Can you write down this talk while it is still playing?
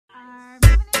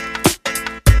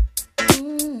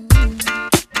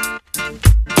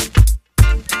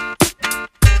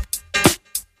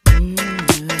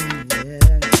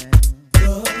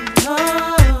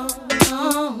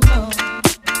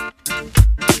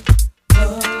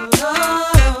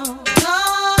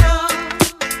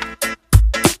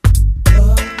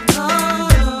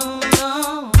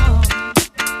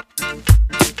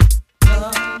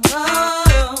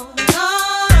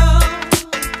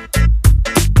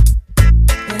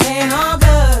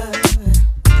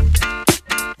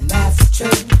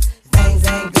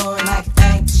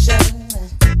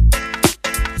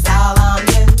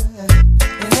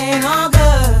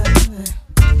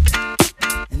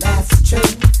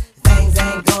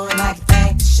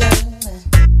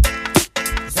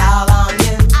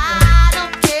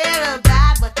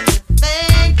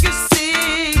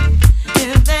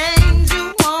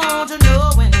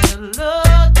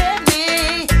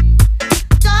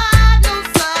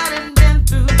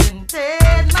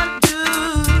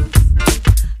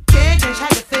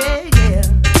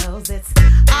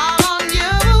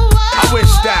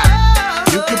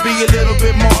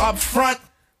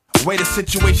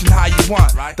situation how you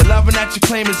want. The loving that you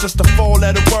claim is just a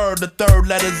 4-letter word. The third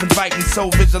letter's inviting, so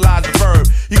visualize the verb.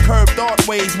 You curve thought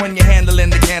ways when you're handling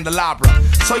the candelabra.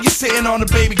 So you're sitting on a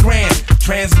baby grand,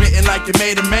 transmitting like you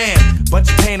made a man. But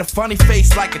you paint a funny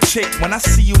face like a chick. When I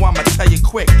see you, I'ma tell you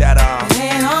quick that it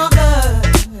ain't all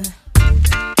good,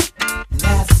 and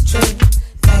that's the truth.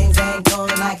 Things ain't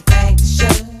going like you think they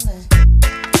should.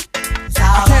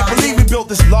 I can't believe we built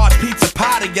this large pizza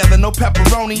pie together, no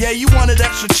pepperoni. Yeah, you wanted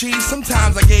extra cheese,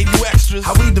 sometimes I gave you extras.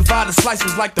 How we divided slice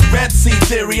was like the Red Sea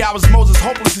theory. I was Moses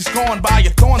hopelessly scorned by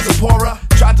your thorns, Zipporah.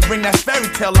 Tried to bring that fairy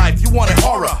tale life, you wanted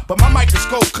horror, but my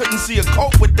microscope couldn't see a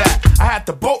cope with that. I had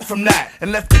to bolt from that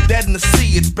and left it dead in the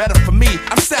sea. It's better for me,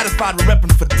 I'm satisfied with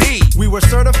reppin' for D. We were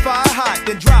certified hot,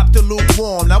 then dropped to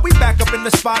lukewarm. Now we back up in the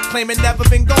spot, claiming never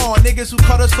been gone. Niggas who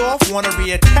cut us off wanna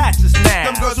reattach us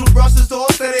now. Them girls who brush us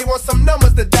off say they want some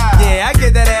numbers to dial. Yeah, I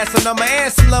get that ass a number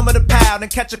and some lumber to pound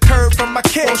and catch a curve from my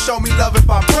kick. Don't show me love if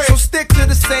I break. So stick to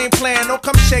the same plan, don't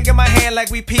come shaking my hand like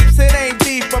we peeps. It ain't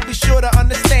beef, but be sure to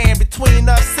understand between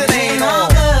us it ain't all all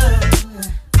good.